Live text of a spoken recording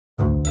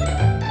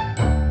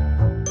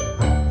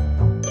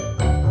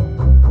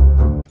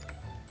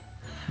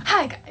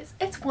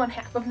one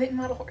half of Knit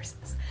Model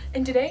Horses.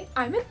 And today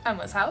I'm at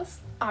Emma's house,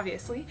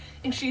 obviously,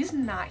 and she's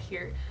not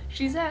here.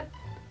 She's at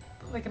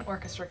like an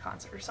orchestra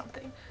concert or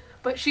something.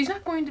 But she's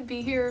not going to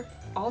be here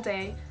all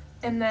day,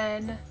 and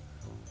then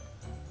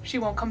she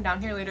won't come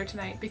down here later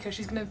tonight because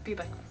she's gonna be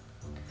like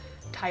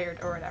tired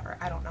or whatever.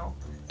 I don't know.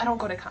 I don't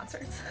go to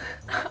concerts.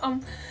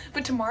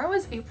 But tomorrow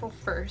is April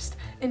 1st,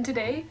 and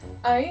today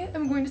I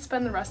am going to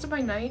spend the rest of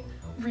my night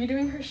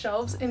redoing her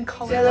shelves in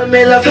color. Tell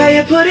me love how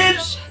you put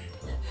it.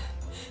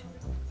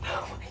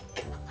 Oh my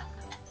god.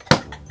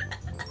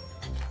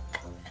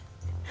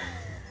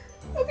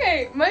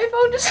 Okay, my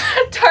phone just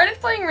started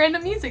playing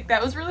random music.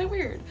 That was really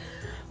weird.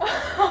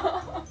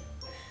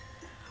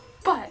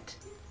 But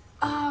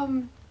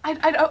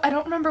I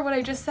don't remember what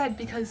I just said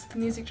because the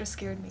music just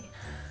scared me.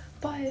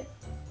 But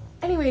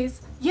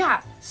anyways,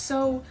 yeah,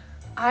 so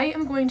I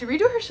am going to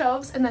redo her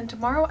shelves, and then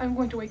tomorrow I'm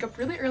going to wake up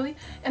really early,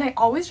 and I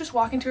always just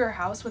walk into her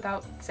house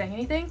without saying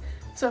anything.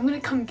 So I'm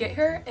gonna come get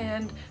her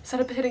and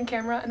set up a hidden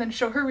camera and then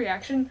show her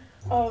reaction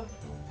of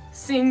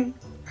seeing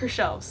her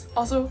shelves.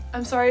 Also,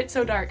 I'm sorry it's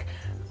so dark.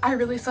 I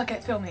really suck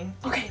at filming.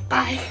 Okay,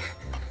 bye.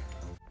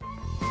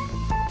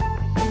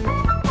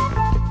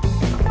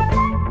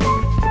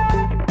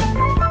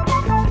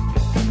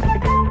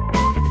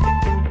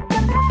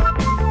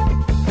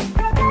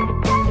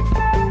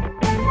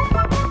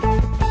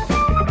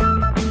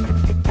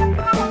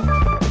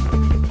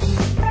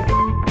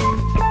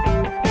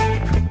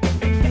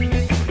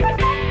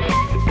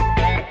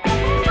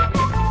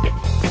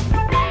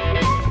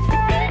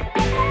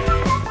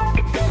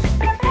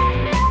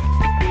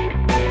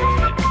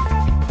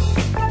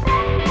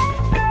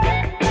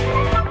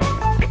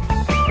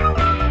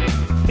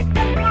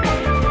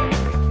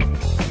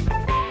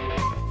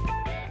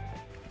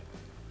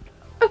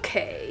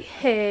 Okay,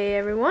 hey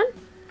everyone.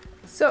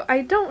 So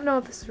I don't know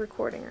if this is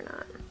recording or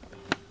not,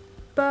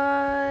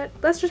 but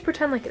let's just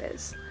pretend like it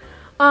is.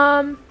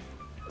 So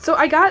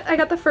I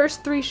got the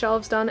first 3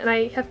 shelves done, and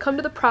I have come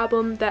to the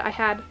problem that I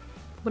had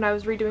when I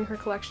was redoing her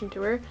collection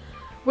to her,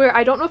 where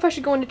I don't know if I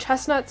should go into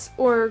chestnuts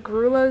or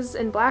gorillas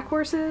and black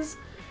horses.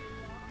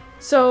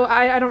 So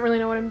I don't really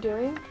know what I'm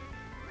doing.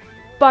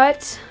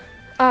 But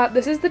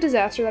this is the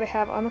disaster that I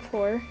have on the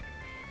floor,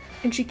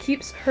 and she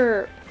keeps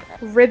her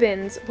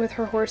ribbons with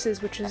her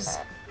horses, which is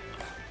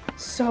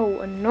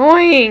so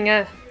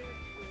annoying,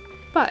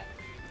 but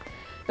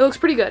it looks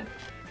pretty good.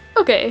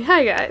 Okay,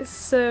 hi guys,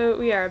 so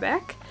we are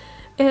back,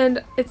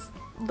 and it's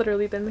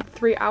literally been like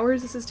 3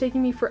 hours. This is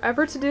taking me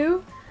forever to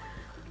do.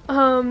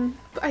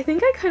 But I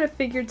think I kind of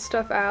figured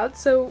stuff out.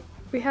 So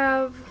we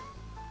have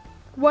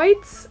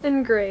whites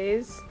and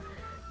grays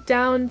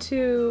down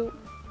to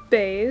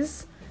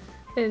bays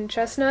and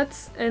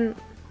chestnuts, and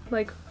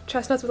like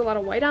chestnuts with a lot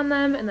of white on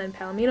them, and then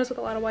palominos with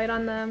a lot of white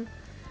on them.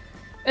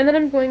 And then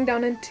I'm going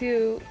down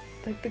into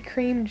like the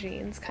cream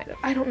jeans, kind of.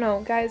 I don't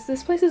know, guys,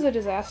 this place is a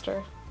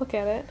disaster. Look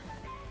at it.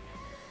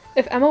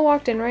 If Emma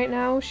walked in right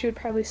now, she would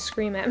probably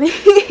scream at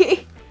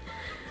me.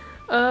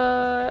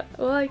 Well,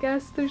 I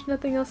guess there's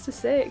nothing else to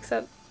say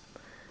except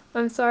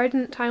I'm sorry I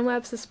didn't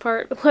time-lapse this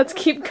part, but let's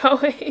keep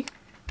going.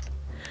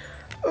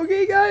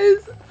 Okay,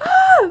 guys.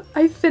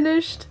 I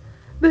finished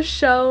the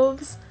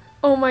shelves.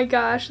 Oh my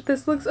gosh,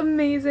 this looks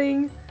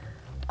amazing.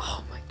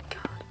 Oh my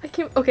god, I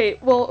can't. Okay,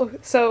 well,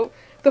 so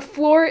the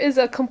floor is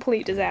a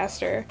complete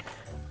disaster,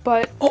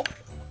 but oh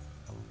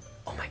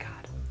my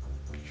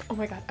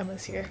god,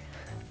 Emma's here.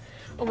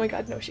 Oh my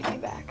god, no, she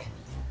came back.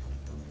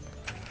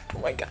 Oh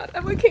my god,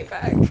 Emma came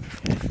back.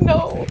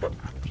 No,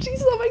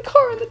 she's on my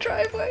car in the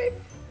driveway.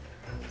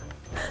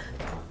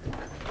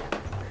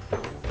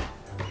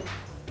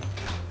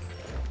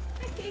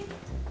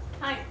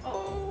 Hi.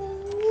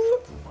 Oh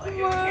my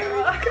god.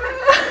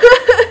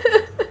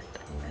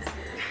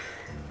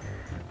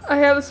 I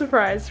have a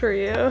surprise for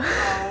you.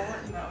 Oh,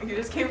 no. You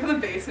just came from the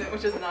basement,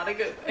 which is not a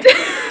good thing.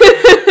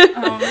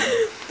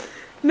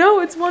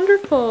 No, it's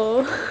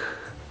wonderful.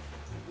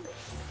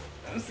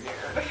 I'm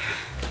scared.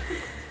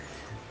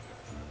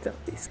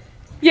 Don't be scared.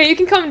 Yeah, you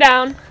can come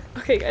down.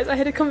 Okay, guys, I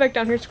had to come back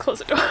down here to close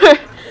the door.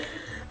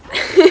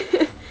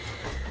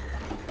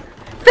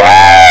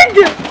 Fig!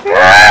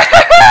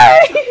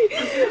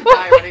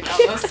 Die running down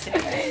those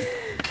stairs.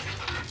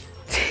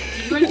 Do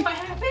you know what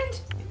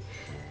happened?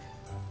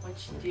 What'd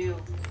you do?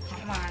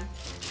 Come on.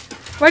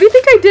 Why do you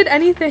think I did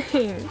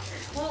anything?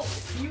 Well,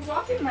 you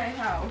walk in my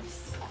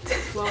house.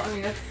 Well, I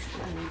mean, that's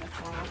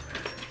normal.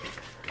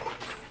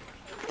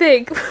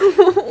 Fig,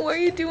 what are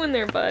you doing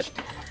there, bud?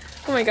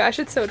 Oh my gosh,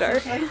 it's so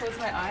dark. Should I close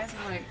my eyes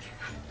and like...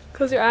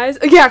 Close your eyes?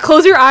 Yeah,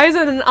 close your eyes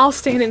and then I'll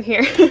stand in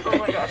here. Oh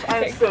my gosh,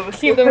 I'm Okay, so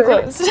keep them scared.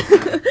 closed.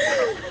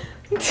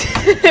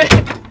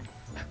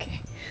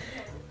 Okay,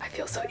 I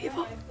feel so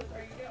evil.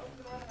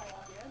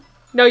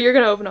 No, you're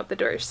gonna open up the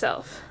door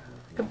yourself.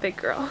 Like a big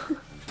girl.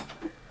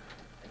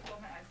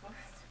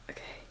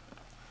 Okay.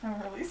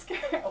 I'm really scared.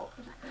 Can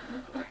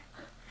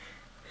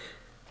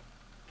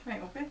I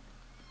open?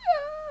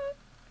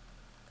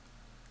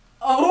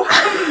 Oh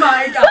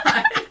my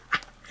god!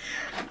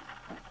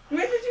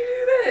 When did you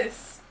do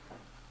this?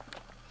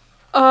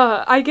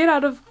 I get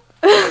out of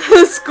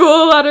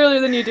school a lot earlier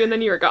than you do, and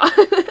then you were gone.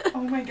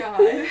 Oh my god.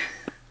 You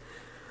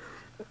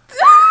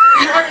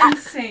are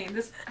insane.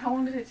 How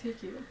long did it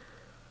take you?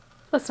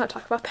 Let's not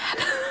talk about that.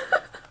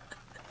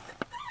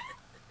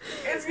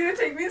 It's gonna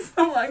take me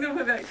so long to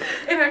put back.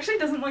 It actually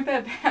doesn't look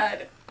that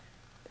bad.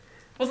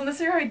 Wasn't this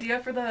your idea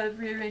for the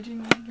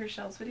rearranging your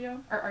shelves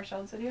video? Or our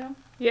shelves video?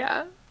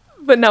 Yeah.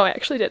 But no, I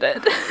actually did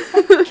it.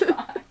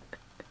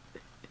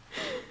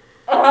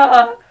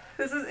 Oh,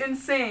 this is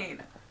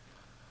insane.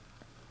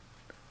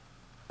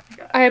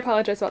 I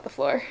apologize about the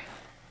floor.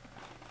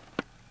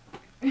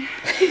 You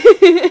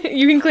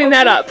can clean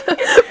that up.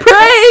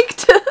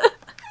 Pranked!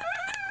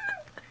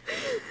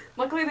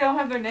 Luckily they all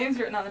have their names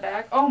written on the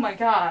back. Oh my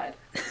god.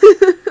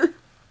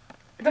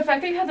 The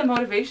fact that you had the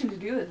motivation to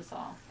do this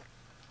all.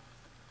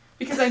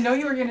 Because I know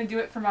you were gonna do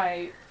it for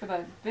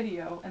the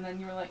video, and then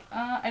you were like,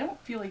 I don't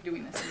feel like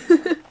doing this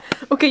anymore.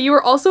 Okay, you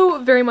were also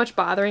very much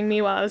bothering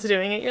me while I was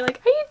doing it. You're like,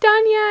 are you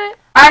done yet?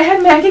 I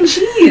had mac and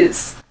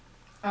cheese!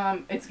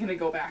 It's gonna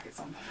go back at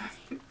some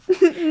point.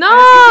 No! And it's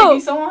gonna take me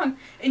so long.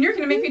 And you're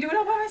gonna make me do it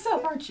all by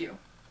myself, aren't you?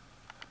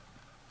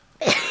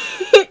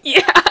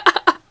 Yeah.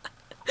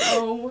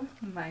 Oh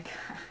my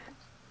god.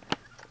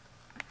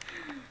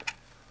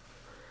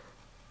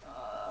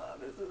 Oh,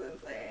 this is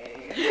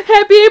insane.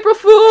 Happy April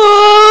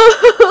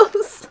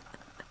Fools!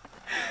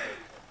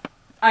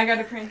 I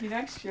gotta prank you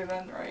next year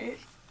then, right?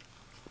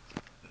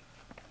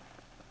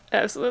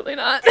 Absolutely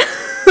not.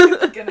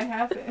 It's gonna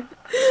happen.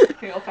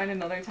 Okay, I'll find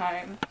another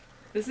time.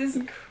 This is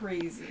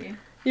crazy.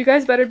 You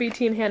guys better be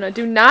Team Hannah.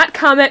 Do not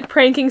comment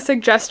pranking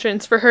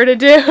suggestions for her to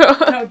do.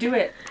 No, do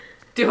it.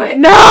 Do it.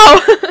 No!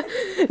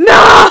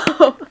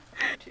 No!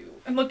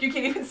 And look, you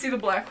can't even see the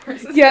black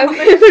horses. Yeah,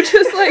 they're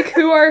just like,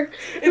 who am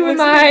like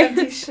I? An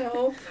empty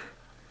shelf.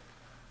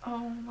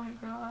 Oh my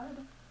god.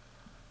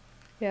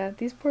 Yeah,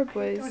 these poor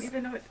boys. I don't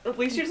even know. At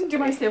least you didn't do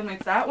my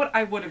stablemates.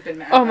 I would have been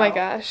mad. Oh my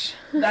gosh.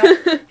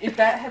 If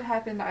that had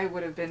happened, I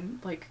would have been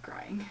like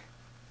crying.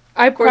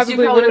 I probably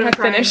wouldn't have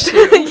finished.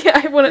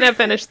 Yeah, I wouldn't have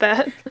finished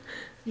that.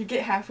 You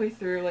get halfway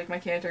through like my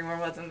cantering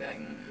robots and be like,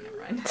 never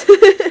mind.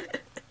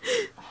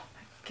 Oh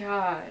my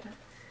god.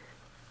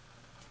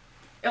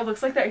 It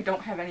looks like that I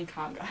don't have any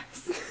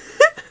congas.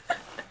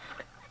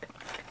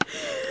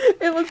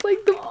 It looks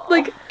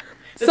like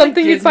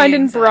something you'd find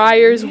in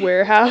Breyer's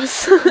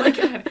warehouse. Oh my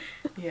god.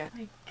 Yeah. Oh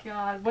my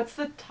god. What's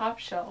the top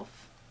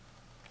shelf?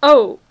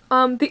 Oh,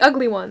 the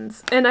ugly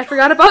ones. And I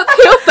forgot about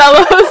the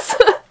Othellos.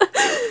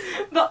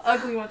 The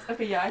ugly ones.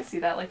 Okay, yeah, I see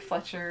that. Like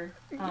Fletcher.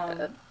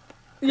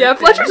 Yeah,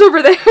 Fletcher's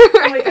over there.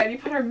 Oh my god, you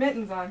put our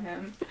mittens on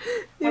him.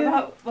 What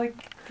about,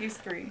 like, these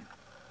three?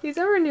 He's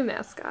our new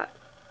mascot.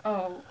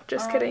 Oh.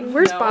 Just kidding.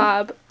 Where's no.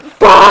 Bob?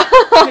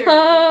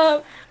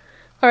 Bob!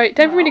 Alright,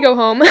 time for me to go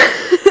home.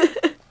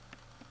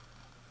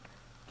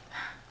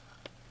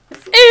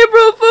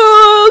 April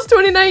Fools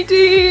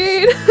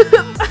 2019!